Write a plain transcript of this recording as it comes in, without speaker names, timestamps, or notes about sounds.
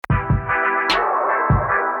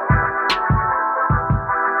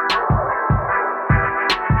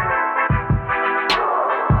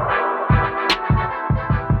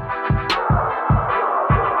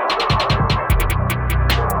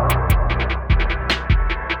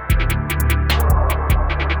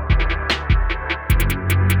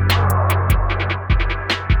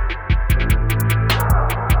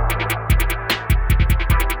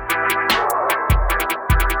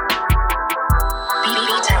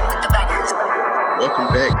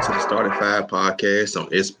Welcome back to the Starting Five podcast on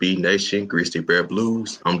SB Nation, Grizzly Bear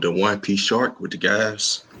Blues. I'm the One P Shark with the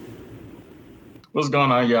guys. What's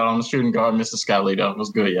going on, y'all? I'm the shooting guard, Mr. Scott Leader.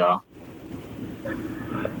 What's good, y'all?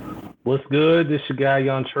 What's good? This your guy,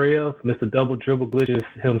 Young Trails, Mr. Double Dribble Glitches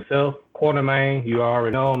himself. Corner man, you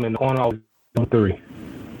already know him in the corner, always on 3.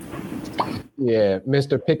 Yeah,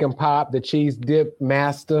 Mr. Pick and Pop, the cheese dip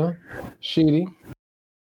master, Sheedy.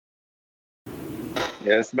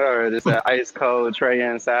 Yes, sir. This is ice cold Trey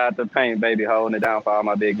inside the paint, baby, holding it down for all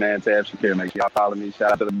my big man Tab Shakir. Make sure y'all follow me.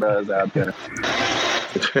 Shout out to the brothers out there.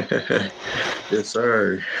 Yes,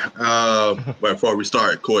 sir. But before we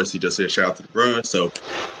start, of course, he just said shout out to the brothers. So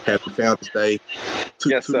happy Founders Day.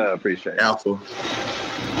 Yes, sir. Appreciate it. Alpha.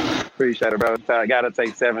 Appreciate it, bro. I got to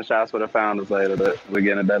take 7 shots for the Founders later, but we're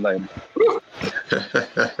getting to that later.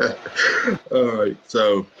 All right.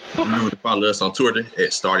 So remember to follow us on Twitter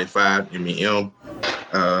at Starting 5 MEM.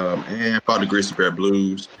 And follow the Grizzly Bear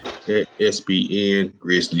Blues at SBN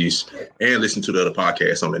Grizzlies, and listen to the other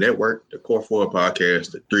podcasts on the network, the Core 4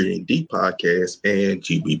 podcast, the 3&D podcast, and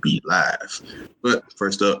GBB Live. But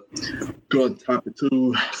first up, go to topic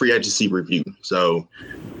 2, free agency review. So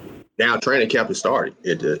now training camp has started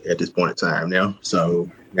at this point in time now. So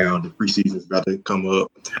now the preseason is about to come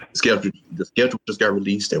up. The schedule just got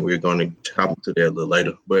released, and we're going to talk to that a little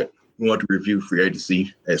later. But we want to review free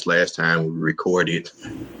agency as last time we recorded.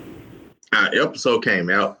 Our episode came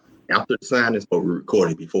out after the signings, but we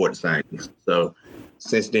recorded before the signings. So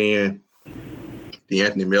since then,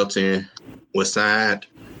 DeAnthony Melton was signed.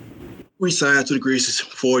 We signed to the Grizzlies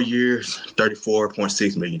 4 years,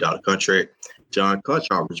 $34.6 million contract. John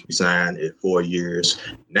Conchar was re-signed at 4 years,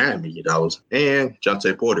 $9 million. And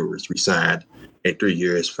Jontay Porter was re-signed at 3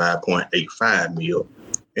 years, $5.85 million.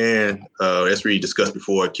 And as we discussed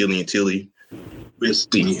before, Killian Tilly was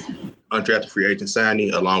the undrafted free agent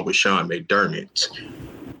signing, along with Sean McDermott.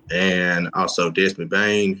 And also Desmond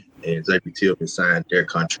Bain and Xavier Tillman signed their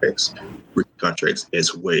contracts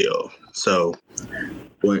as well. So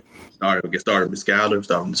we'll get started with Skyler,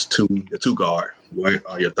 starting with the two guard. What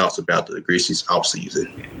are your thoughts about the Grizzlies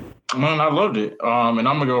offseason? Man, I loved it. And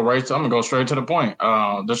I'm gonna go straight to the point.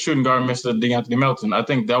 The shooting guard, Mr. DeAnthony Melton. I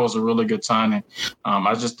think that was a really good signing.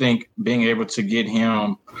 I just think being able to get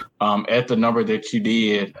him at the number that you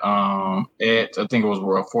did I think it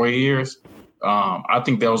was 4 years. I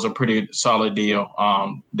think that was a pretty solid deal.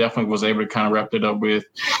 Definitely was able to kind of wrap it up with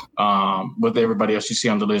everybody else you see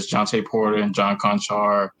on the list, Jontay Porter and John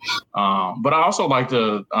Conchar. But I also like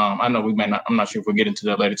I know I'm not sure if we'll get into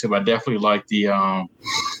that later too, but I definitely like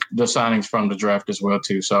the signings from the draft as well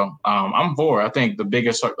too. So I'm for it. I think the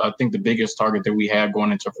biggest target that we had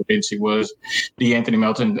going into free agency was DeAnthony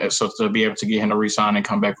Melton. So to be able to get him to re-sign and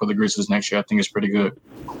come back for the Grizzlies next year, I think is pretty good.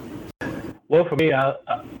 Well, for me,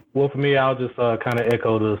 I'll just kind of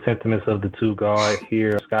echo the sentiments of the two guard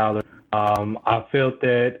here, Skyler. I felt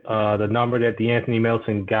that the number that DeAnthony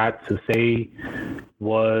Melton got to say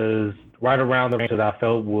was right around the range that I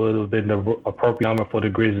felt would have been the appropriate number for the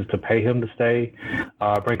Grizzlies to pay him to stay.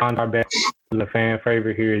 Bring Conchar back. The fan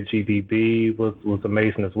favorite here at GBB was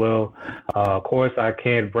amazing as well. Of course, I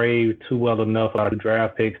can't rave too well enough about the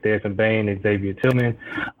draft picks, Desmond Bain and Xavier Tillman.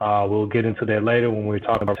 We'll get into that later when we're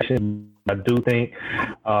talking about position. I do think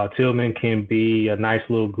Tillman can be a nice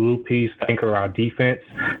little glue piece to anchor our defense,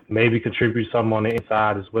 maybe contribute something on the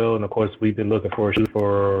inside as well. And, of course, we've been looking for a shooter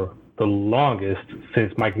for the longest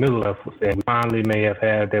since Mike Miller left, and we finally may have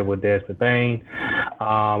had that with Desmond Bain.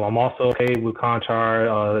 I'm also okay with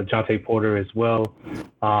Conchar, Jontay Porter as well.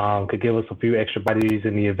 Could give us a few extra bodies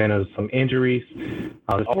in the event of some injuries.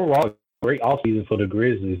 Overall, great offseason for the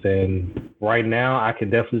Grizzlies, and right now I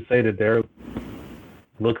can definitely say that they're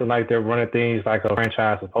looking like they're running things like a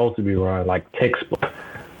franchise is supposed to be run, like textbook,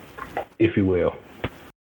 if you will.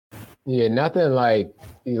 Yeah, nothing like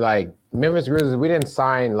Memphis Grizzlies. We didn't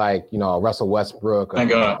sign Russell Westbrook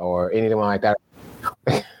or anything like that,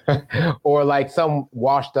 or like some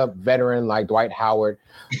washed up veteran like Dwight Howard,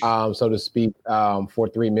 so to speak, for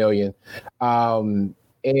 $3 million.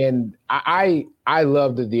 And I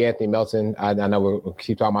love the DeAnthony Melton. I know we'll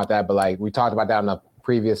keep talking about that, but like we talked about that on the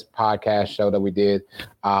previous podcast show that we did.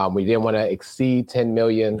 We didn't want to exceed $10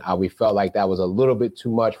 million. We felt like that was a little bit too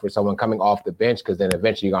much for someone coming off the bench, because then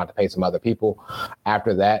eventually you're going to have to pay some other people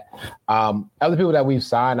after that. Other people that we've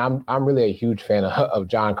signed, I'm really a huge fan of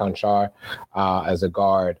John Conchar as a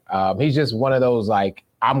guard. He's just one of those like,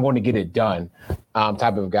 I'm going to get it done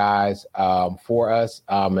type of guys for us,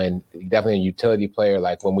 and definitely a utility player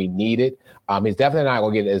like when we need it. He's definitely not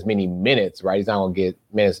going to get as many minutes, right? He's not going to get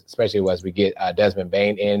minutes, especially as we get Desmond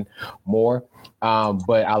Bain in more.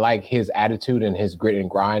 but I like his attitude and his grit and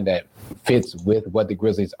grind that fits with what the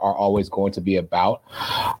Grizzlies are always going to be about.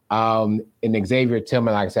 And Xavier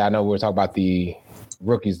Tillman, like I said, I know we'll talk about the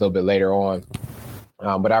rookies a little bit later on.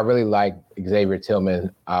 But I really like Xavier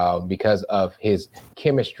Tillman because of his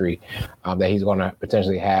chemistry that he's going to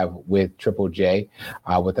potentially have with Triple J,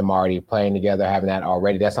 with them already playing together, having that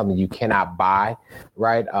already. That's something you cannot buy,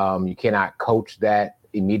 right? You cannot coach that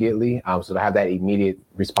immediately. So to have that immediate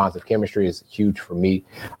responsive chemistry is huge for me.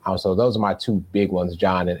 So those are my two big ones,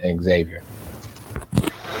 John and Xavier.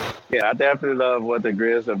 Yeah, I definitely love what the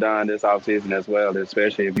Grizz have done this offseason as well,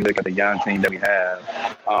 especially if you look at the young team that we have.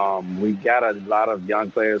 We got a lot of young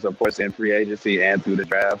players, of course, in free agency and through the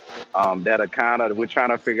draft that are we're trying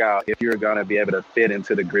to figure out if you're going to be able to fit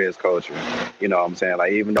into the Grizz culture. You know what I'm saying?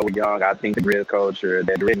 Like, even though we're young, I think the Grizz culture,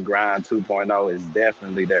 that grit and grind 2.0 is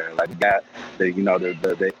definitely there. Like, we got the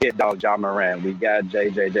hit dog Ja Morant. We got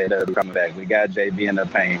JJ coming back. We got JB in the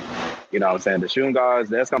paint. You know what I'm saying? The shooting guards,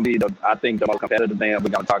 that's going to be, I think, the most competitive thing. We're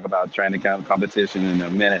going to talk about training camp competition in a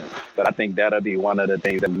minute. But I think that'll be one of the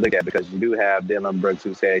things that we look at, because you do have Dylan Brooks,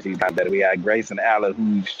 who says he's got better. We got Grayson Allen,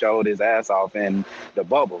 who showed his ass off in the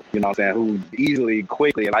bubble. You know what I'm saying? Who easily,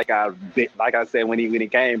 quickly, like I said when he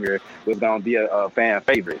came here, was going to be a fan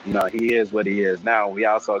favorite. You know, he is what he is now. We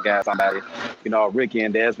also got somebody, Ricky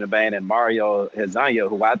and Desmond Bain and Mario Hezonja,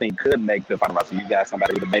 who I think could make the final roster. You got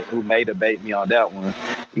somebody who may debate me on that one.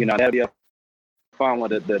 That'll be a fun one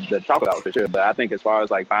to talk about for sure. But I think as far as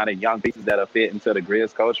like finding young pieces that'll fit into the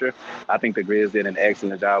Grizz culture, I think the Grizz did an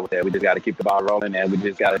excellent job with that. We just got to keep the ball rolling, and we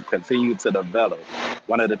just got to continue to develop.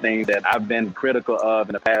 One of the things that I've been critical of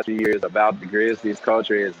in the past few years about the Grizzlies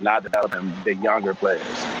culture is not developing the younger players.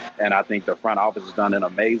 And I think the front office has done an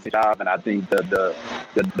amazing job. And I think the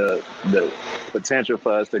potential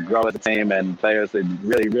for us to grow as a team and players to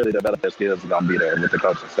really, really develop their skills is going to be there with the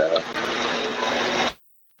coaching staff.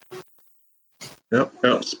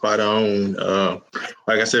 Yep, spot on.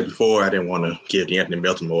 Like I said before, I didn't want to give Anthony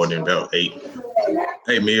Melton more than about $8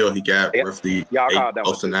 million. He got roughly 8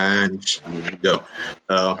 close to 9. Yep.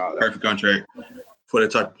 Perfect contract for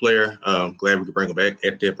that type of player. Glad we could bring him back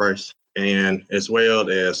at that price, and as well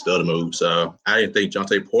as the other moves. I didn't think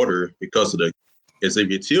Jontay Porter, because of the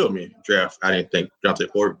Xavier Tillman draft, I didn't think Jontay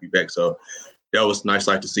Porter would be back. So that was nice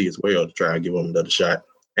to see as well, to try and give him another shot.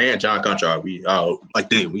 And John Conchar, we all love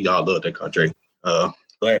that contract. Glad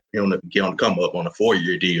for him to get on the come up on a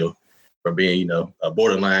 4-year deal from being, a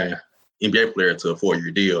borderline NBA player to a 4-year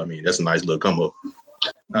deal. I mean, that's a nice little come up.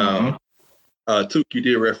 Tuke, you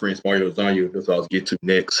did reference Mario Hezonja. That's what I was getting to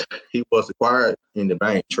next. He was acquired in the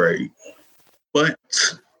Bang trade, but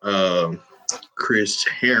Chris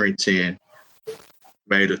Harrington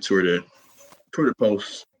made a tour to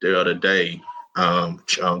post the other day.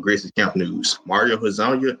 Grizzlies camp news: Mario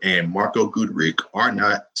Hezonja and Marco Goodrick are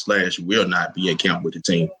not / will not be in camp with the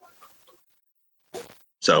team.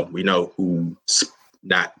 So we know who's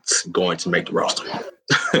not going to make the roster.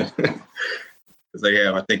 Because they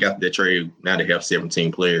have, I think after that trade, now they have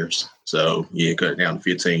 17 players. So yeah, cut it down to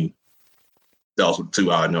 15. Those were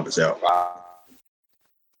 2 odd numbers out. Wow.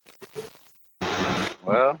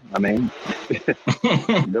 Well, I mean,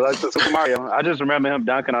 good luck to Super Mario. I just remember him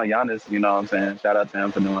dunking on Giannis, you know what I'm saying? Shout out to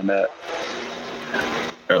him for doing that.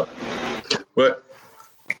 Yeah. But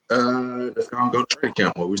let's go to trade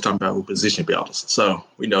camp. What we was talking about with position battles. So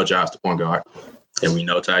we know Josh the point guard, and we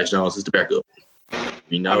know Tyus Jones is the backup.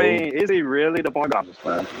 We know. I mean, is he really the point guard this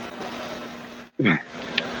time?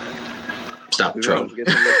 Stop the trolling.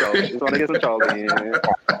 Just want to get some trolling in.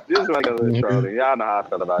 Just want to get some trolling. Y'all know how I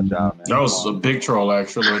feel about y'all, man. That was a big troll,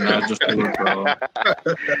 actually, not just a little troll.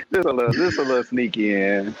 just a little sneaky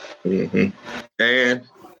in. Mm-hmm. And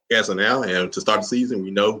as of now, and to start the season,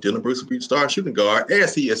 we know Dylan Brooks will be the starting shooting guard,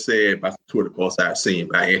 as he has said by some Twitter posts I've seen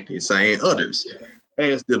by Anthony Saying others.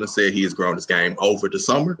 As Dylan said, he has grown his game over the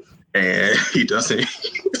summer, and he doesn't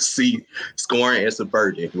see scoring as a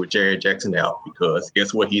burden with Jaren Jackson out, because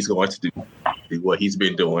guess what he's going to do? Do what he's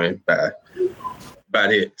been doing by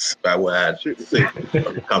what I see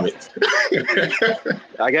from the comments.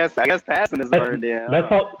 I guess passing is burned in. Let's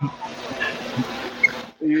hope.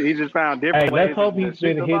 He just found different ways. Let's hope he's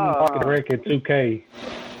been hitting market record 2K,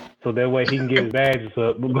 so that way he can get his badges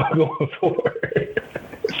up going forward.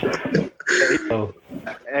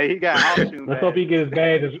 Hey, he got options. Let's hope he gets his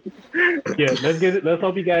badges. Yeah, let's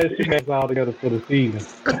hope he got his 2 badges all together for the season.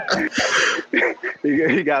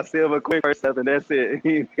 He got silver quick first up, and that's it.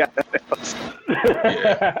 He got that else.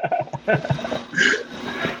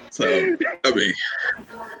 So, I mean,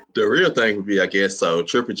 the real thing would be, I guess, so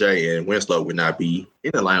Triple J and Winslow would not be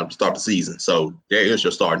in the lineup to start the season. So there is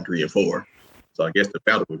your starting 3 and 4. So I guess the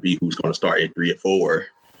battle would be who's going to start at 3 and 4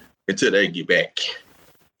 until they get back.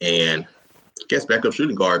 And I guess backup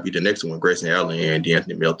shooting guard be the next one, Grayson Allen and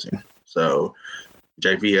DeAnthony Melton. So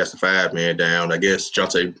JV has the 5-man down. I guess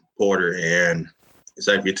Jontay Porter and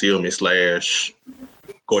Xavier Tillman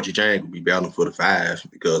 / Gorgie Jang will be battling for the 5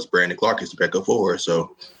 because Brandon Clark is the backup 4.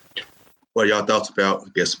 So what are y'all thoughts about, I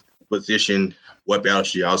guess, position? What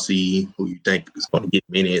battles do y'all see? Who you think is going to get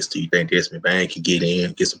minutes? Do you think Desmond Bane can get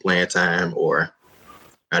in, get some playing time? Or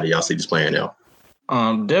how do y'all see this playing out?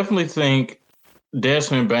 Definitely think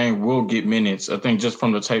Desmond Bane will get minutes. I think just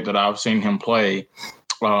from the tape that I've seen him play,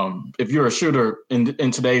 if you're a shooter in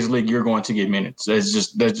today's league, you're going to get minutes. That's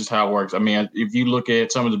just how it works. I mean, if you look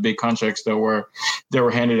at some of the big contracts that were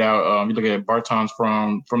handed out, you look at Bartons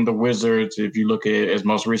from the Wizards. If you look at as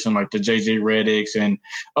most recent like the JJ Redicks and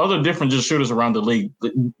other different just shooters around the league,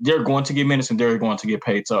 they're going to get minutes and they're going to get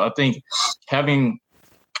paid. So I think having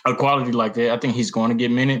a quality like that, I think he's going to get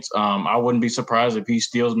minutes. I wouldn't be surprised if he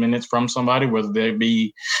steals minutes from somebody, whether that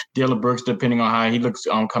be Dillon Brooks, depending on how he looks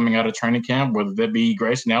coming out of training camp, whether that be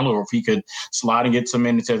Grayson Allen, or if he could slide and get some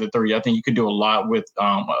minutes at the 3. I think you could do a lot with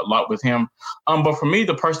him. But for me,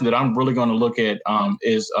 the person that I'm really going to look at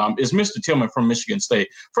is Mr. Tillman from Michigan State.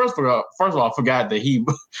 First of all, I forgot that he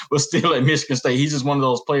was still at Michigan State. He's just one of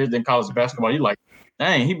those players in college basketball. You're like,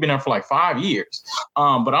 dang, he's been there for like 5 years.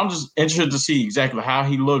 But I'm just interested to see exactly how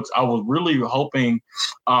he looks. I was really hoping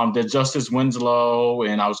that Justice Winslow,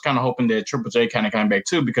 and I was kind of hoping that Triple J kind of came back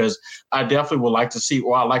too, because I definitely would like to see,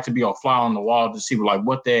 or I'd like to be a fly on the wall to see like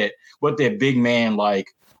what that big man, like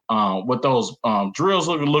what those drills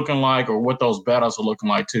are looking like, or what those battles are looking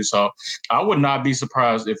like too. So I would not be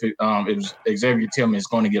surprised if Xavier Tillman is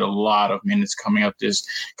going to get a lot of minutes coming up this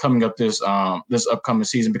upcoming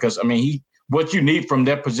season, because I mean what you need from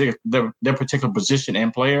that particular position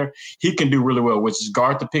and player, he can do really well, which is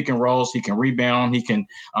guard the pick and rolls. He can rebound. He can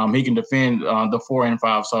defend the 4 and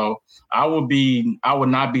 5. So I would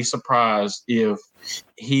not be surprised if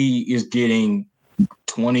he is getting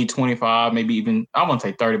 20, 25, maybe even, I won't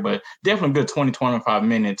say 30, but definitely good 20, 25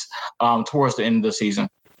 minutes towards the end of the season.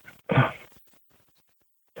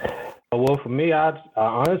 Well, for me, I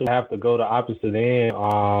honestly have to go the opposite end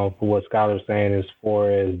for what Skylar's saying as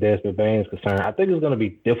far as Desmond Bane is concerned. I think it's going to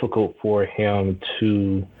be difficult for him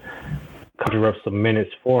to conjure up some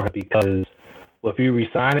minutes for him, because if you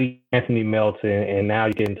resign Anthony Melton and now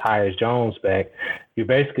you're getting Tyus Jones back,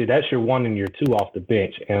 that's your 1 and your 2 off the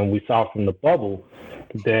bench. And we saw from the bubble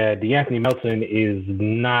that DeAnthony Melton is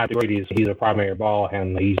not the greatest. He's a primary ball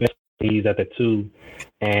handler. He's at the 2,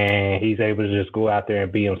 and he's able to just go out there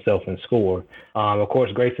and be himself and score. Of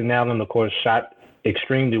course, Grayson Allen, shot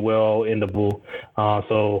extremely well in the bubble.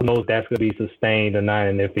 So who knows that's going to be sustained or not.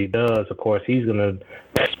 And if he does, of course, he's going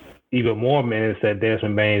to even more minutes that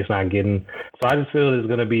Desmond Bane is not getting. So I just feel it's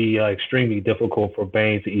going to be extremely difficult for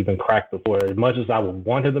Bane to even crack the floor. As much as I would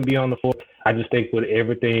want him to be on the floor, I just think with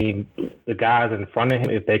everything, the guys in front of him,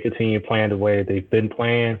 if they continue playing the way they've been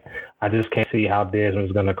playing, I just can't see how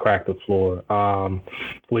Desmond's going to crack the floor.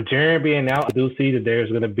 With Jaren being out, I do see that there's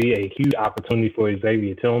going to be a huge opportunity for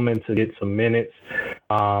Xavier Tillman to get some minutes.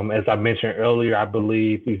 As I mentioned earlier, I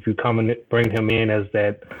believe if you bring him in as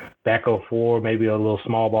that backup 4, maybe a little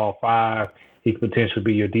small ball 5, he could potentially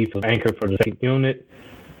be your defensive anchor for the second unit.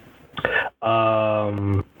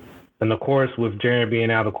 And of course, with Jaren being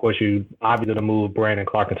out, of course, you obviously going to move Brandon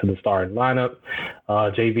Clark into the starting lineup.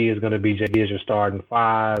 JV is going to be JV as your starting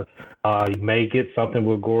 5. You may get something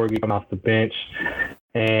with Gorgie coming off the bench.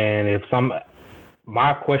 And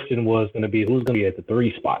my question was going to be who's going to be at the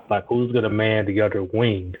 3 spot? Like, who's going to man the other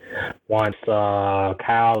wing once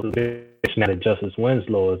Kyle's bench now that Justice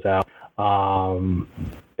Winslow is out?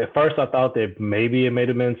 At first, I thought that maybe it may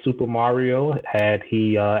have been Super Mario had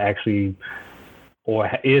he actually, or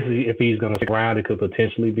if he's going to stick around, it could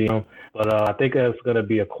potentially be him. But I think that's going to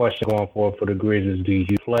be a question going forward for the Grizzlies. Do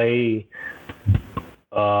you play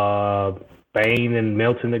Bane and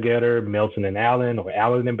Melton together, Melton and Allen, or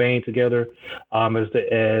Allen and Bane together as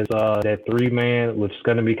that 3-man, which is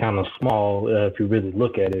going to be kind of small if you really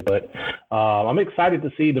look at it. But I'm excited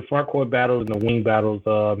to see the front court battles and the wing battles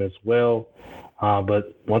as well.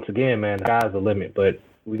 But once again, man, the sky's the limit. But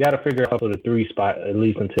we got to figure out the 3 spot at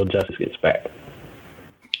least until Justice gets back.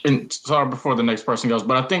 And sorry, before the next person goes,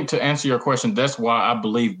 but I think to answer your question, that's why I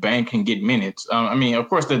believe Bane can get minutes. I mean, of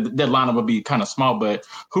course, that lineup would be kind of small, but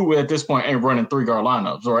who at this point ain't running 3-guard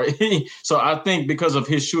lineups, right? So I think because of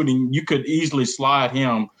his shooting, you could easily slide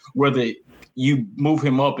him, whether you move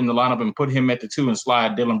him up in the lineup and put him at the 2 and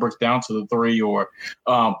slide Dillon Brooks down to the 3, or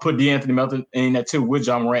put DeAnthony Melton in at 2 with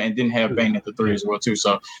John Morant and then have Bane at the 3 as well, too.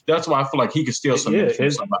 So that's why I feel like he could steal some minutes from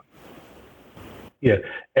somebody. Yeah,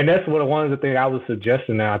 and that's one of the things I was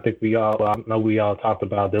suggesting. Now I think I know we all talked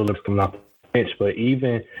about Dillon coming off the bench, but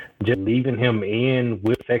even just leaving him in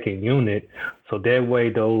with second unit, so that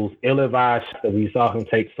way those ill-advised shots that we saw him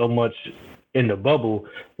take so much in the bubble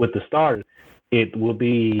with the starters, it will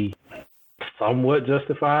be somewhat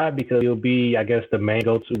justified because he'll be, I guess, the main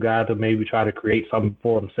go-to guy to maybe try to create something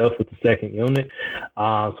for himself with the second unit.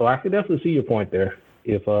 So I could definitely see your point there.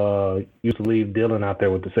 If you to leave Dillon out there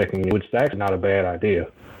with the second unit, which is actually not a bad idea.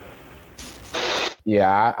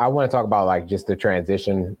 Yeah, I want to talk about like just the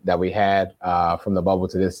transition that we had from the bubble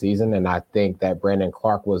to this season, and I think that Brandon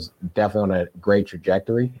Clarke was definitely on a great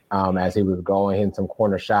trajectory as he was going, hitting some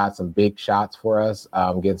corner shots, some big shots for us,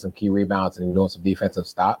 getting some key rebounds and doing some defensive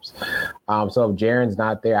stops. So if Jaren's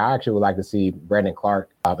not there, I actually would like to see Brandon Clarke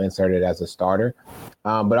inserted as a starter.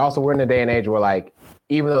 But also we're in a day and age where like,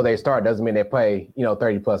 even though they start, doesn't mean they play,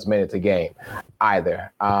 30 plus minutes a game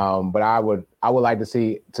either. But I would like to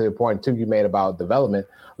see, to the point too you made about development,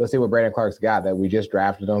 let's see what Brandon Clarke's got. That we just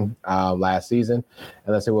drafted him last season,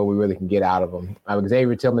 and let's see what we really can get out of him.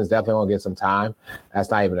 Xavier Tillman's definitely going to get some time.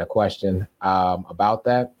 That's not even a question about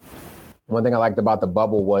that. One thing I liked about the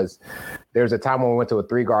bubble was there's a time when we went to a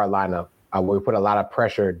 3-guard lineup where we put a lot of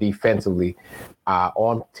pressure defensively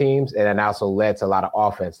on teams, and it also led to a lot of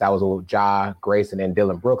offense. That was with Ja, Grayson, and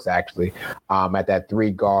Dillon Brooks, actually, at that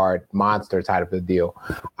 3-guard monster type of a deal.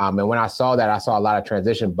 And when I saw that, I saw a lot of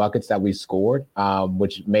transition buckets that we scored,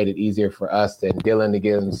 which made it easier for us and Dillon to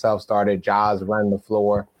get himself started. Ja's running the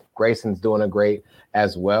floor. Grayson's doing a great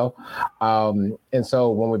as well. And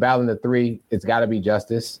so when we're battling the 3, it's got to be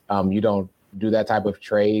justice. You don't do that type of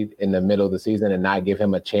trade in the middle of the season and not give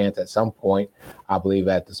him a chance at some point, I believe,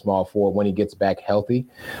 at the small forward when he gets back healthy.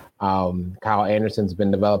 Kyle Anderson's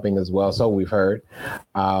been developing as well, so we've heard.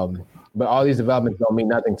 But all these developments don't mean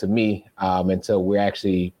nothing to me until we're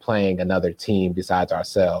actually playing another team besides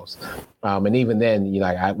ourselves. And even then,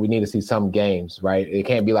 we need to see some games, right? It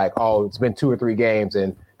can't be like, oh, it's been 2 or 3 games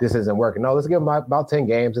and this isn't working. No, let's give them about 10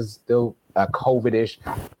 games. It's still a COVID-ish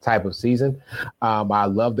type of season. I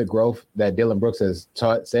love the growth that Dillon Brooks has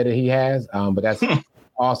said that he has, but that's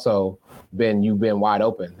also you've been wide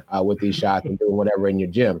open with these shots and doing whatever in your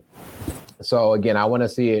gym. So again, I want to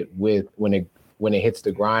see it with when it hits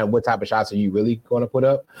the grind. What type of shots are you really going to put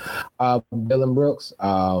up, Dillon Brooks?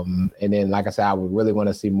 And then, like I said, I would really want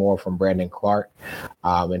to see more from Brandon Clarke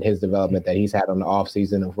and his development that he's had on the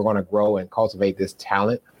offseason. If we're going to grow and cultivate this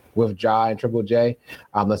talent with Ja and Triple J,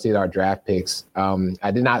 let's see our draft picks.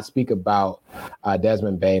 I did not speak about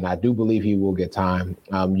Desmond Bane. I do believe he will get time.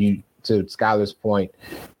 To Skylar's point,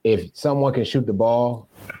 if someone can shoot the ball,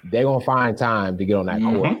 they're going to find time to get on that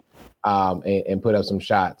court and put up some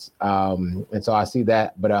shots. And so I see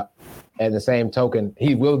that. But at the same token,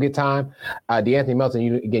 he will get time. DeAnthony Melton,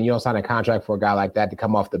 you don't sign a contract for a guy like that to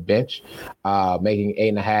come off the bench, making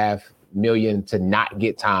 $8.5 million to not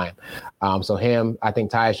get time. So him, I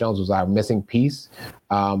think Tyus Jones was our missing piece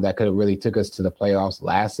that could have really took us to the playoffs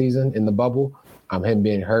last season in the bubble. Him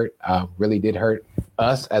being hurt really did hurt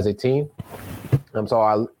us as a team. So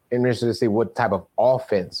I'm interested to see what type of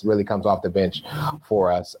offense really comes off the bench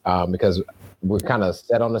for us because we're kind of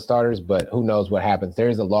set on the starters, but who knows what happens. There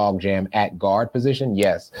is a log jam at guard position,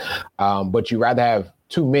 yes, but you rather have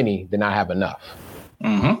too many than not have enough.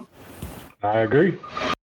 Mm-hmm. I agree.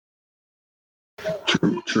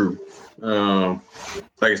 True.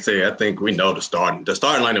 Like I say, I think we know the starting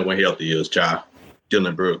lineup when healthy is Ja,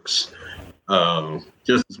 Dillon Brooks,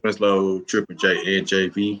 Justice Winslow, Triple J, and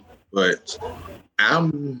JV. But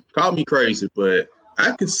call me crazy, but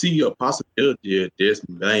I could see a possibility of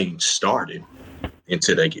Desmond Bane starting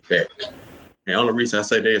until they get back. And the only reason I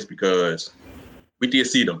say that is because we did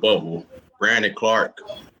see the bubble. Brandon Clarke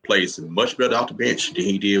plays much better off the bench than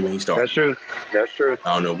he did when he started. That's true.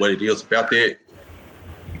 I don't know what it is about that.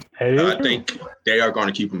 I think they are going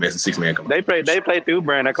to keep him as a 6-man command. They play through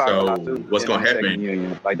Brandon Clarke. So what's going to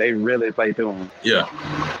happen? Like they really play through him. Yeah,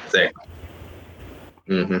 exactly.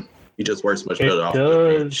 Mm-hmm. He just works much better off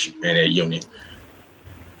the bench and at unit.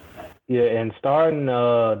 Yeah, and starting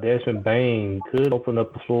Desmond Bane could open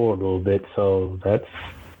up the floor a little bit, so that's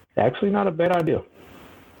actually not a bad idea.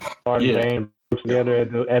 Starting Bane together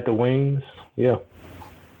at the wings, yeah.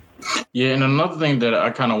 Yeah, and another thing that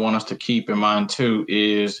I kind of want us to keep in mind, too,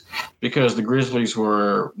 is because the Grizzlies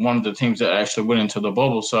were one of the teams that actually went into the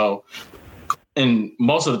bubble. So, and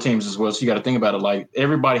most of the teams as well. So you got to think about it. Like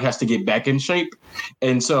everybody has to get back in shape.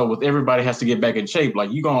 And so with everybody has to get back in shape, like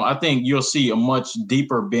I think you'll see a much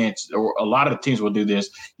deeper bench, or a lot of the teams will do this.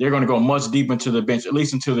 They're going to go much deeper into the bench, at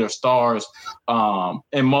least into their stars.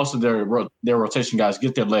 And most of their rotation guys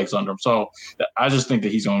get their legs under them. So I just think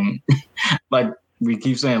that he's on like, we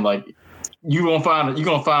keep saying like you're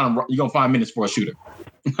gonna find minutes for a shooter.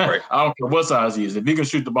 Right. I don't care what size he is. If he can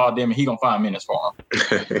shoot the ball, then he gonna find minutes for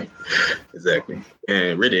him. Exactly.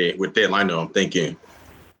 And really, with that lineup, I'm thinking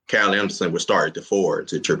Kyle Anderson would start at the 4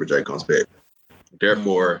 until Triple J comes back.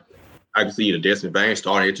 Therefore, I can see either Desmond Bain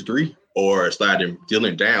starting at the 3 or sliding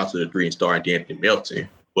Dylan down to the 3 and starting Anthony Melton.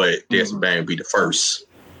 But Desmond Bain would be the first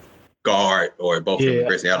guard or both of them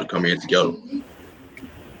Grayson Allen come in together.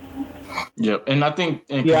 Yep. And I think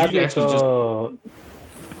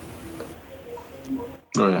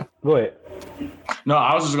Go ahead. No,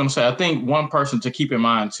 I was just going to say, I think one person to keep in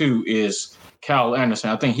mind, too, is Kyle Anderson.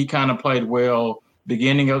 I think he kind of played well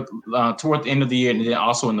beginning of toward the end of the year and then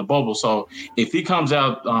also in the bubble. So if he comes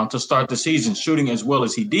out to start the season shooting as well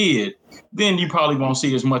as he did, then you probably won't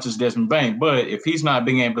see as much as Desmond Bain. But if he's not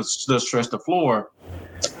being able to stretch the floor,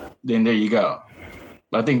 then there you go.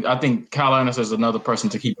 I think Kyle Anderson is another person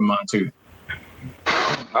to keep in mind, too.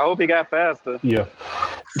 I hope he got faster. Yeah.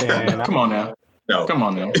 And Come on now. No. Come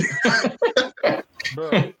on now.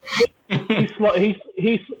 Bro,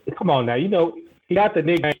 he's come on now. You know, he got the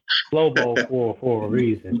nickname Slobo for a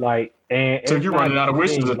reason. Like, and so you're running out of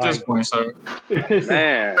wishes at this point, sir.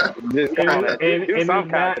 Man, it's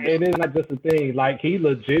not just a thing. Like he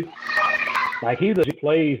legit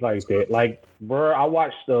plays like that. Like, bro, I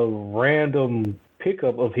watched a random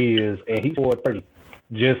pickup of his, and he scored 30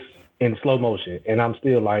 just in slow motion, and I'm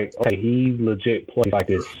still like, okay, he legit plays like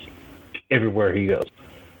this everywhere he goes.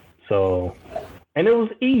 So, and it was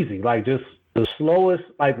easy, like just the slowest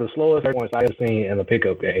points I've seen in a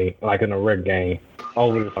pickup game, like in a rec game.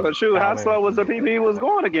 Over the but shoot, how slow was the PP he was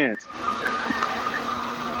going against?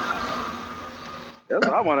 That's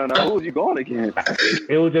what I want to know. Who was you going against?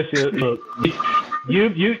 It was just look.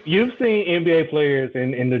 You've seen NBA players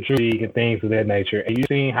in the Drew League and things of that nature, and you've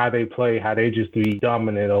seen how they play, how they just be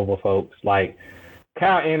dominant over folks. Like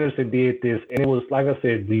Kyle Anderson did this, and it was, like I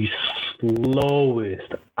said, the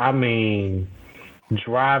slowest. I mean,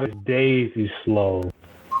 driving daisy slow.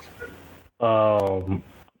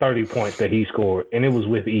 30 points that he scored, and it was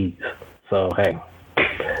with ease. So hey,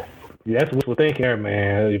 that's what we're thinking there,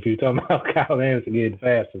 man. If you're talking about Kyle Anderson getting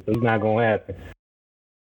faster, so it's not gonna happen.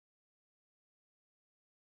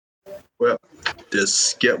 Well,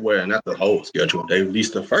 not the whole schedule. They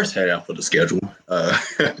released the first half of the schedule,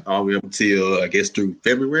 all the way up until I guess through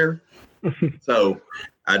February. So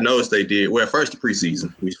I noticed they did first the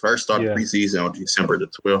preseason. We first started the preseason on December the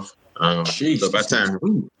 12th. So by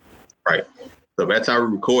the time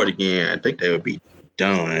we record again, I think they would be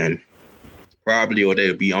done probably, or they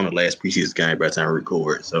would be on the last preseason game by the time we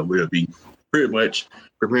record. So we'll be pretty much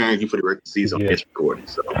preparing you for the regular season on this recording.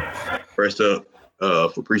 So first up,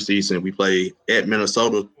 for preseason, we play at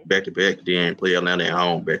Minnesota back-to-back, then play Atlanta at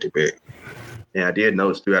home back-to-back. And I did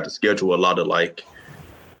notice throughout the schedule a lot of, like,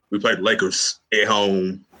 we played the Lakers at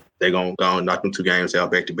home. They're going to go and knock them 2 games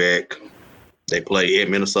out back-to-back. They play at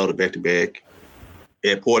Minnesota back-to-back,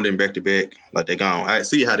 at Portland back-to-back. Like, they're going. I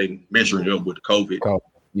see how they measure it up with the COVID.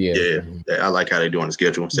 Yeah. I like how they're doing the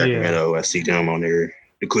schedule in Sacramento. I see them on there.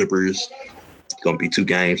 The Clippers, it's going to be 2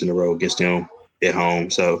 games in a row against them at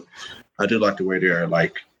home. So, I do like the way they're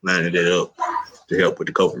like lining it up to help with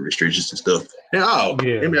the COVID restrictions and stuff. And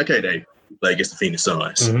MLK Day play against the Phoenix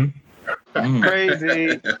Suns. Mm-hmm.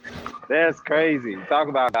 Crazy. That's crazy. Talk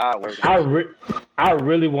about God work. I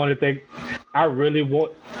really want to think. I really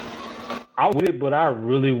wanted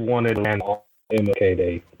Atlanta on MLK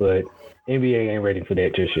Day, but NBA ain't ready for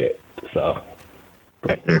that just yet. So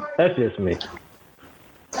that's just me.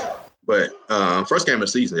 But first game of the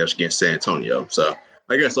season is against San Antonio. So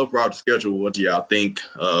I guess overall the schedule, what do y'all think?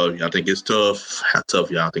 Y'all think it's tough? How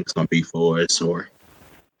tough y'all think it's going to be for us? Or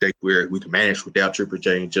think we can manage without Triple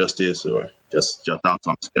J and Justice? Or just your thoughts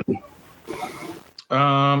on the schedule?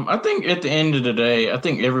 I think at the end of the day, I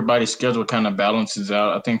think everybody's schedule kind of balances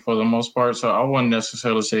out, I think, for the most part. So I wouldn't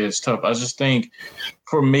necessarily say it's tough. I just think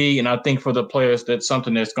for me, and I think for the players, that's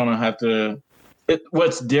something that's going to have to –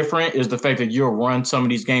 what's different is the fact that you'll run some of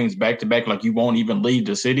these games back-to-back, like you won't even leave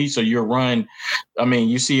the city. So you'll run – I mean,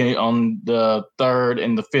 you see on the 3rd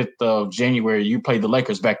and the 5th of January, you play the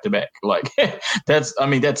Lakers back-to-back. Like,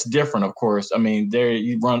 that's different, of course. I mean,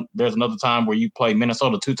 there's another time where you play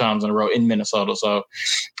Minnesota 2 times in a row in Minnesota. So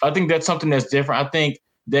I think that's something that's different. I think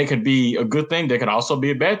that could be a good thing. That could also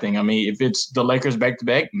be a bad thing. I mean, if it's the Lakers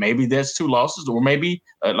back-to-back, maybe that's 2 losses. Or maybe,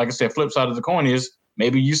 like I said, flip side of the coin is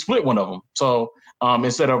maybe you split one of them. So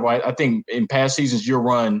instead of, I think in past seasons, you'll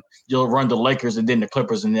run the Lakers and then the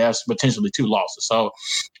Clippers, and that's potentially 2 losses. So,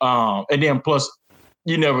 and then plus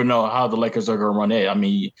you never know how the Lakers are going to run it. I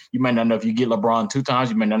mean, you might not know if you get LeBron 2 times.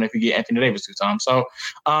 You might not know if you get Anthony Davis 2 times. So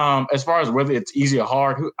as far as whether it's easy or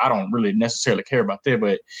hard, I don't really necessarily care about that,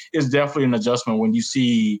 but it's definitely an adjustment when you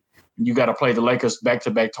see you got to play the Lakers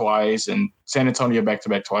back-to-back twice and San Antonio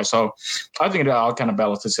back-to-back twice. So I think that all kind of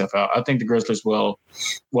balance itself out. I think the Grizzlies will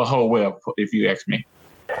hold well, if you ask me.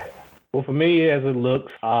 Well, for me, as it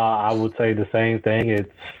looks, I would say the same thing. It's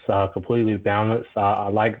completely balanced. I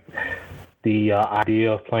like the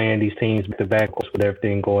idea of playing these teams back-to-back, of course, with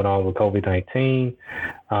everything going on with COVID-19.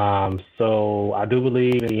 So I do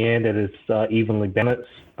believe in the end that it's evenly balanced.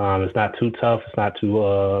 It's not too tough. It's not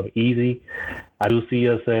too easy. I do see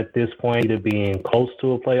us at this point either being close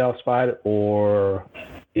to a playoff spot or,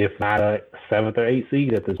 if not, a 7th or 8th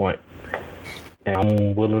seed at this point. And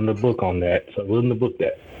I'm willing to book on that. So willing to book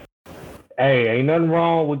that. Hey, ain't nothing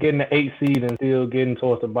wrong with getting the 8th seed and still getting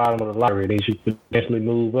towards the bottom of the lottery. They should potentially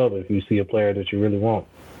move up if you see a player that you really want.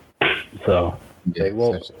 So they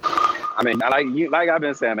won't. I mean, like I've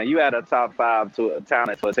been saying, man, you had a top 5 to a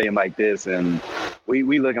talent for a team like this, and we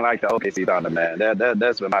looking like the OKC Thunder, man.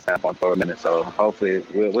 That's been my standpoint for a minute. So hopefully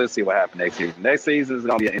we'll see what happens next season. Next season is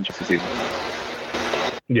gonna be an interesting season.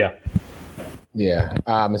 Yeah. Yeah.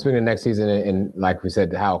 Speaking of next season, and like we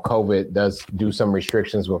said, how COVID does do some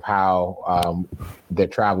restrictions with how the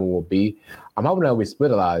travel will be. I'm hoping that we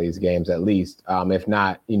split a lot of these games at least. If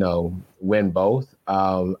not, win both.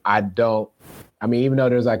 I mean, even though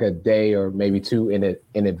there's like a day or maybe 2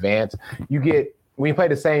 in advance, when you play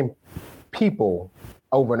the same people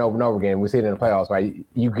over and over and over again, we see it in the playoffs, right?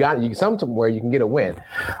 You somewhere you can get a win.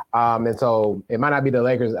 And so it might not be the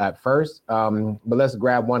Lakers at first, but let's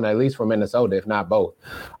grab one at least from Minnesota, if not both,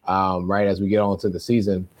 right, as we get on to the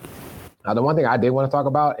season. The one thing I did want to talk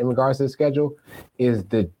about in regards to the schedule is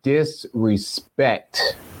the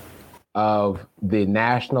disrespect of the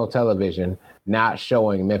national television not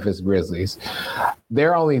showing Memphis Grizzlies.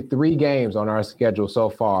 There are only 3 games on our schedule so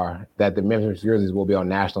far that the Memphis Grizzlies will be on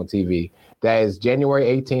national TV. That is January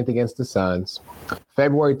 18th against the Suns,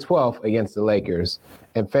 February 12th against the Lakers,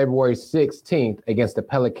 and February 16th against the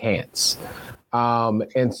Pelicans.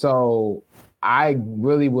 And so I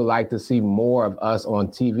really would like to see more of us on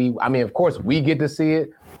TV. I mean, of course, we get to see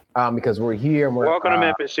it because we're here. And welcome to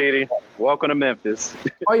Memphis, Sheedy. Welcome to Memphis.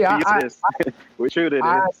 Oh, yeah. We're true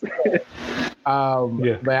to this.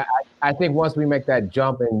 But I think once we make that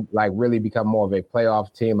jump and like really become more of a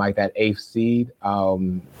playoff team, like that 8th seed,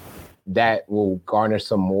 that will garner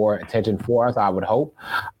some more attention for us, I would hope.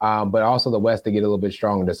 But also the West to get a little bit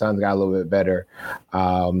stronger. The Suns got a little bit better.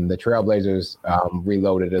 The Trailblazers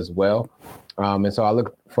reloaded as well. And so I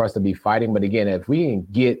look for us to be fighting. But again, if we can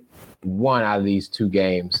get one out of these 2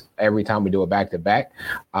 games every time we do a back-to-back,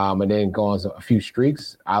 and then go on a few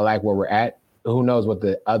streaks, I like where we're at. Who knows what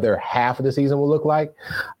the other half of the season will look like.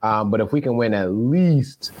 But if we can win at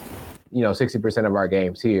least, 60% of our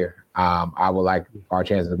games here, I would like our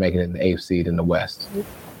chances of making it in the 8th seed in the West.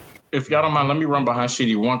 If y'all don't mind, let me run behind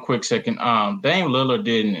Sheedy one quick second. Dame Lillard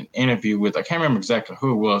did an interview with, I can't remember exactly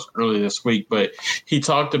who it was earlier this week, but he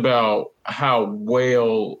talked about how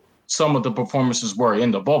well some of the performances were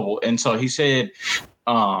in the bubble. And so he said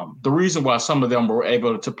the reason why some of them were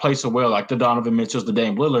able to play so well, like the Donovan Mitchells, the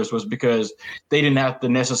Dame Lillards, was because they didn't have to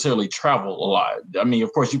necessarily travel a lot. I mean,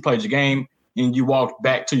 of course, you played your game and you walked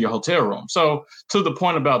back to your hotel room. So to the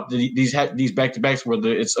point about these back-to-backs,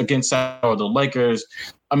 whether it's against or the Lakers,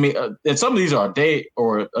 I mean, and some of these are a day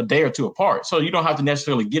or 2 apart. So you don't have to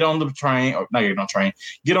necessarily get on the train or not get on the train,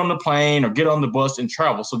 get on the plane or get on the bus and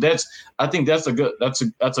travel. So I think that's a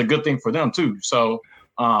good thing for them too. So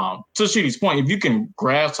to Sheedy's point, if you can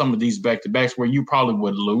grab some of these back-to-backs where you probably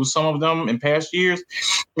would lose some of them in past years,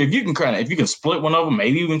 if you can split one of them,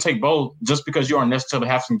 maybe even take both, just because you aren't necessarily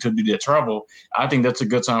having to do that travel, I think that's a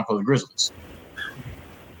good time for the Grizzlies.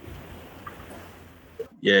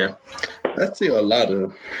 Yeah, I see a lot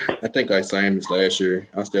of, I think like same as last year,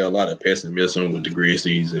 I see a lot of pessimism with the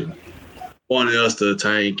Grizzlies and wanting us to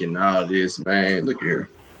tank and all this. Man, look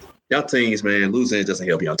here. Y'all teams, man, losing doesn't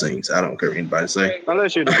help y'all teams. I don't care what anybody say.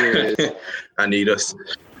 Unless you're the Grizzlies. I need us.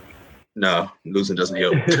 No, losing doesn't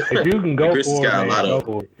help. If you can go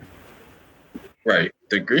for it, right.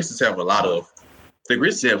 The Grizzlies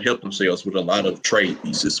have helped themselves with a lot of trade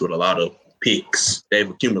pieces, with a lot of picks they've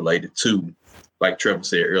accumulated too. Like Trevor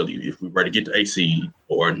said earlier, if we were to get the 8th seed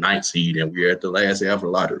or 9th seed and we're at the last half of the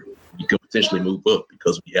lottery, we could potentially move up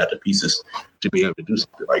because we have the pieces to be able to do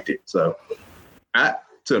something like that. So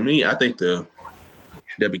to me, I think the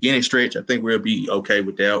beginning stretch, I think we'll be okay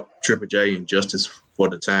without Triple J and Justice for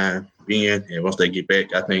the time being. And once they get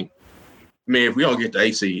back, I think, man, if we don't get the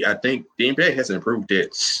 8th seed, I think the NBA has improved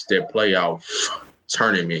that playoff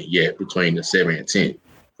tournament yet between the 7 and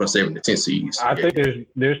 10 seeds. I think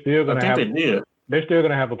they're still going to have. They did. They're still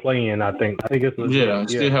going to have a play-in. I think it's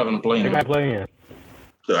still having a play-in. They got play-in.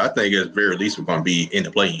 So I think at the very least we're going to be in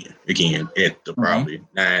the play-in again at the probably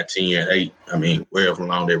 9, 10, 8. I mean, wherever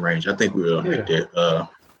along that range. I think we'll make that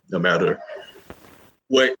no matter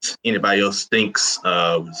what anybody else thinks.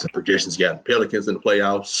 Some projections got the Pelicans in the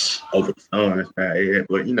playoffs over the Suns.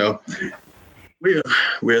 But, you know,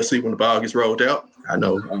 we'll see when the ball gets rolled out. I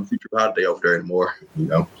know I'm future holiday over there anymore, you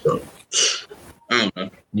know, so I don't know.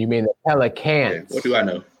 You mean the Pelicans? Yeah, what do I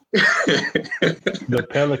know? The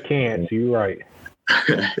Pelicans, you're right.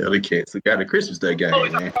 Pelicans. We got a Christmas Day game,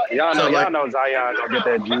 man. Y'all know Zion gonna get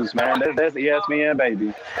that juice, man. That's ESPN,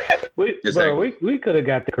 baby. We could have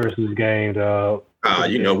got the Christmas game, though.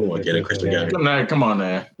 You know we want to get a Christmas game. Come on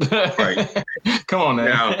now. Right. Come on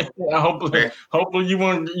now. Hopefully you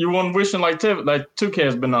weren't wishing like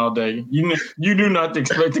Toucan's been all day. You do not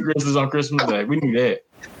expect the Grizzlies on Christmas Day. We knew that.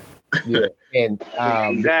 Yeah, and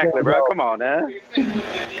exactly, bro. Come on, man.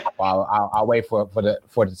 Well, I'll wait for it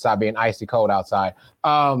to stop being icy cold outside.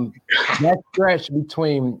 That stretch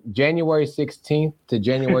between January 16th to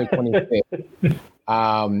January 25th,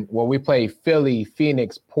 where we play Philly,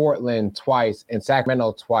 Phoenix, Portland twice, and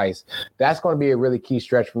Sacramento twice. That's going to be a really key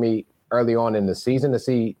stretch for me early on in the season to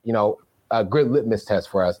see, you know, a good litmus test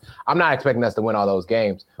for us. I'm not expecting us to win all those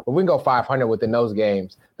games, but we can go 500 within those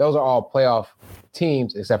games. Those are all playoff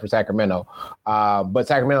teams except for Sacramento. But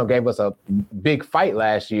Sacramento gave us a big fight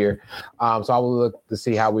last year. So I will look to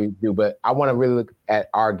see how we do. But I want to really look at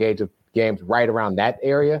our gauge of games right around that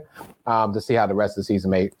area to see how the rest of the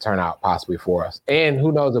season may turn out possibly for us. And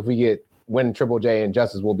who knows if we get when Triple J and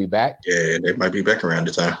Justice will be back. Yeah, they might be back around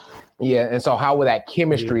the time. Yeah, and so how will that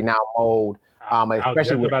chemistry now mold,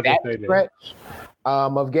 especially with that stretch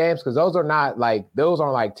of games? Because those aren't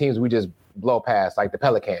like teams we just blow past, like the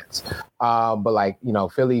Pelicans. But like, you know,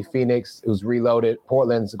 Philly, Phoenix, who's reloaded.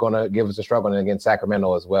 Portland's going to give us a struggle, and against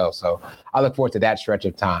Sacramento as well. So I look forward to that stretch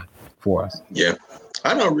of time for us. Yeah,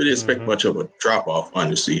 I don't really expect much of a drop off,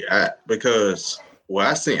 honestly, because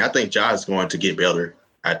I think Ja's going to get better.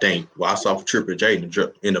 I think I saw Triple J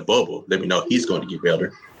in the bubble. Let me know he's going to get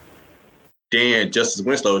better. Then Justice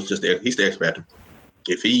Winslow is he's the X factor.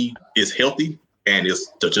 If he is healthy and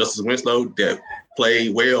it's the Justice Winslow that play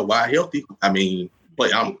well while healthy, I mean,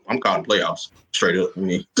 I'm calling playoffs straight up. I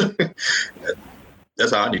mean,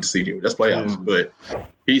 that's how I need to see him. That's playoffs. But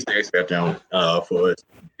he's the X factor for us.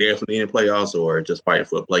 Definitely in playoffs or just fighting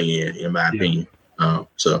for a play in my opinion.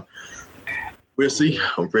 So we'll see.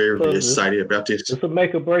 I'm very, very excited about this. It's a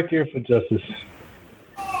make or break year for Justice.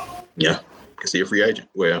 Yeah. Can see a free agent.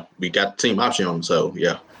 Well, we got the team option on him, so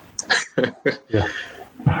yeah. Yeah.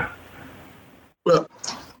 Well,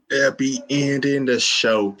 that'll be ending the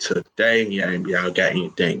show today. Y'all got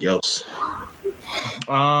anything else?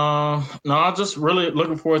 No, I'm just really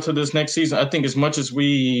looking forward to this next season. I think as much as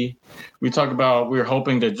we talk about, we're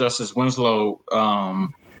hoping that Justice Winslow,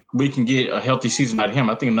 we can get a healthy season out of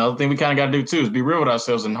him. I think another thing we kind of got to do too is be real with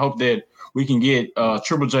ourselves and hope that we can get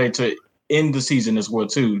Triple J to end the season as well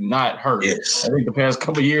too, not hurt. Yes. I think the past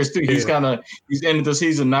couple of years too, he's ended the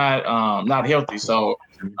season not healthy. So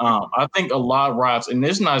I think a lot rides, and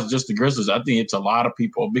it's not just the Grizzlies. I think it's a lot of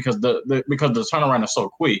people because the turnaround is so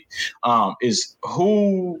quick. Is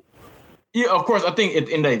who? Yeah, of course. I think at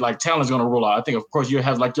the end of the day, like talent is going to rule out. I think, of course, you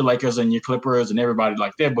have like your Lakers and your Clippers and everybody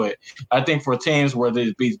like that. But I think for teams, whether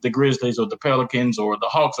it be the Grizzlies or the Pelicans or the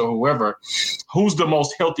Hawks or whoever, who's the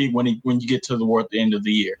most healthy when you get to the end of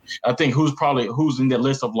the year? I think who's in that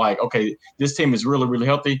list of like, okay, this team is really, really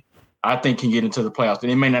healthy. I think can get into the playoffs.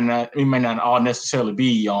 And it may not all necessarily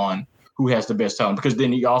be on who has the best talent, because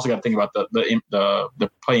then you also got to think about the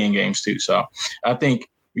play-in games too. So I think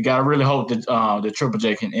we got to really hope that the Triple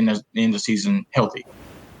J can end the season healthy.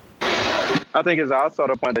 I think it's also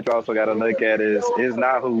the point that you also got to look at is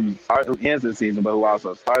not who ends the season, but who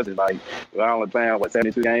also starts it. Like, we're only playing,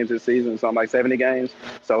 72 games this season, something like 70 games.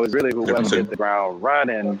 So it's really who will get the ground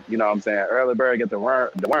running. You know what I'm saying? Early bird get the worm.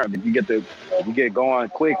 If you get going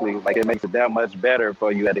quickly, like, it makes it that much better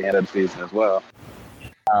for you at the end of the season as well.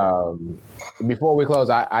 Before we close,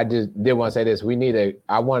 I just did want to say this.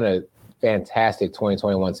 I want a fantastic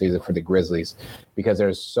 2021 season for the Grizzlies, because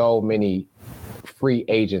there's so many free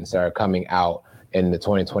agents that are coming out in the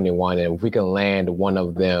 2021, and if we can land one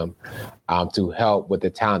of them to help with the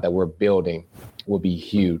talent that we're building, will be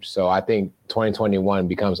huge. So I think 2021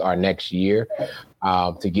 becomes our next year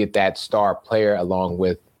to get that star player along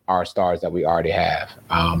with our stars that we already have.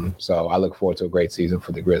 So I look forward to a great season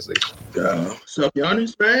for the Grizzlies. What's up,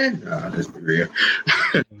 Giannis, man? Let's be real.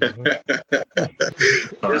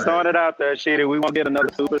 It's Just throwing it out there, Sheedy. We won't get another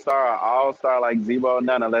superstar or all-star like Zebo or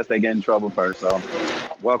none unless they get in trouble first. So,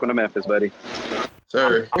 welcome to Memphis, buddy.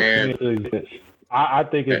 Sir, and I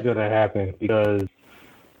think it's going to happen because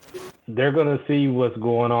they're going to see what's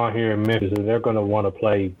going on here in Memphis, and they're going to want to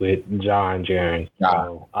play with John Jaren.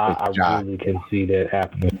 So I really can see that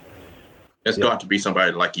happening. It's got to be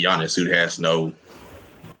somebody like Giannis who has no,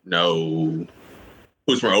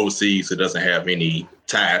 who's from overseas who doesn't have any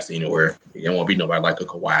ties anywhere. It won't be nobody like a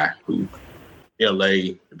Kawhi who LA,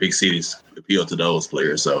 the big cities appeal to those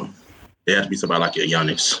players. So it has to be somebody like a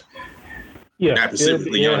Giannis. Yeah, not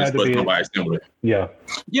specifically Giannis, but somebody similar. Yeah,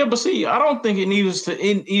 but see, I don't think it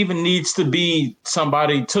even needs to be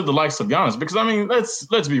somebody to the likes of Giannis because I mean,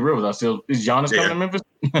 let's be real with ourselves. Is Giannis coming to Memphis?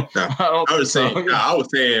 No. I was saying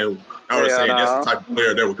that's the type of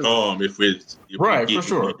player that would come if for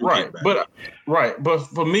sure. But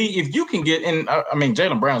for me, if you can get in, I mean,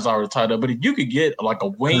 Jaylen Brown's already tied up, but if you could get like a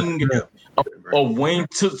wing, a wing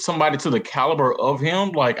to somebody to the caliber of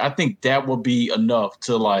him, like I think that would be enough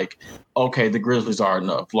to like, okay, the Grizzlies are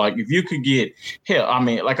enough. Like if you could get,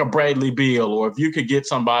 like a Bradley Beal, or if you could get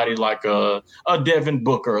somebody like a Devin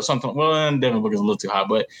Booker or something. Well, Devin Booker's a little too high,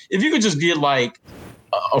 but if you could just get like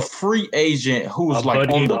a free agent who's like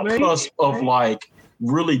on the cusp of like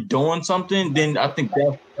really doing something, then I think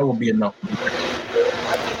that would be enough.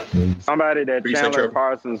 Somebody that Chandler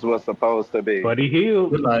Parsons was supposed to be. Buddy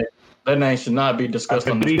Hield. Like, that name should not be discussed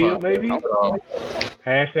on this podcast. Maybe.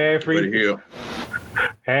 Hashtag free. Buddy Hield.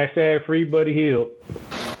 Hashtag free Buddy Hield.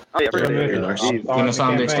 Oh, yeah, Shouldn't have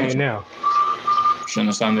signed the extension. Now. Shouldn't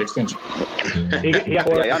have signed the extension.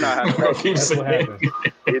 Y'all know how that's what happened.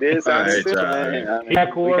 It is. He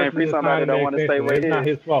got coerced. We can't free somebody that don't want to stay where he is. It's not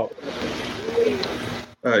his fault.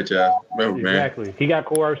 All right, y'all. Remember, exactly. He got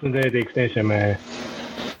coerced into the extension, man.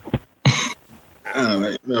 All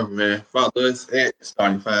right, remember, man. Follow us at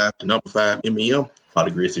Starting 5 to number 5 MEM. Follow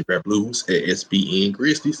the Grizzly Bear Blues at SBN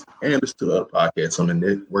Grizzlies, and listen to other podcasts on the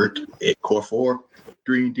network at Core 4,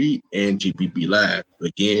 3D, and GBB Live.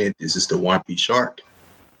 Again, this is the One Piece Shark.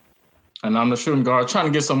 And I'm the shooting guard trying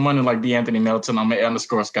to get some money like DeAnthony Melton. I'm at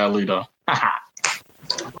 _Skyludo.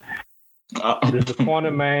 This is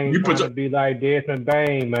Corner Man. You trying to be like Desmond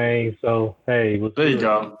Bain, man. So hey, there you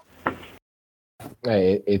go.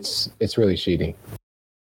 Hey, it's really cheating.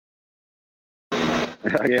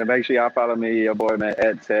 Yeah, make sure y'all follow me, your boy, man,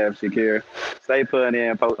 at Tab Shakir. Stay putting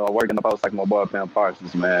in, working the post like my boy, Pam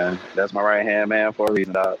Parsons, man. That's my right-hand man for a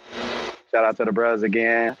reason, dog. Shout out to the brothers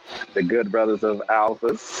again, the good brothers of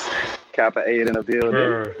Alphas, Kappa 8 in the building.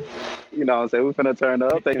 Sure. You know what I'm saying? We're finna turn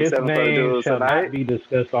up, taking 7 for the dudes shall tonight. not be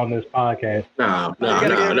discussed on this podcast. No.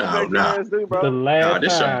 The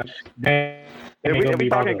last time. If we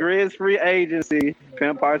talking Grizz free agency,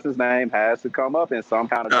 Pam Parsons' name has to come up in some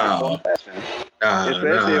kind of fashion.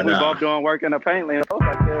 Especially if we both doing work in the paint land. That's all we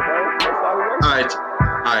work. All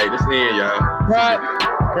right, this is it, y'all.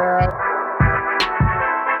 Right.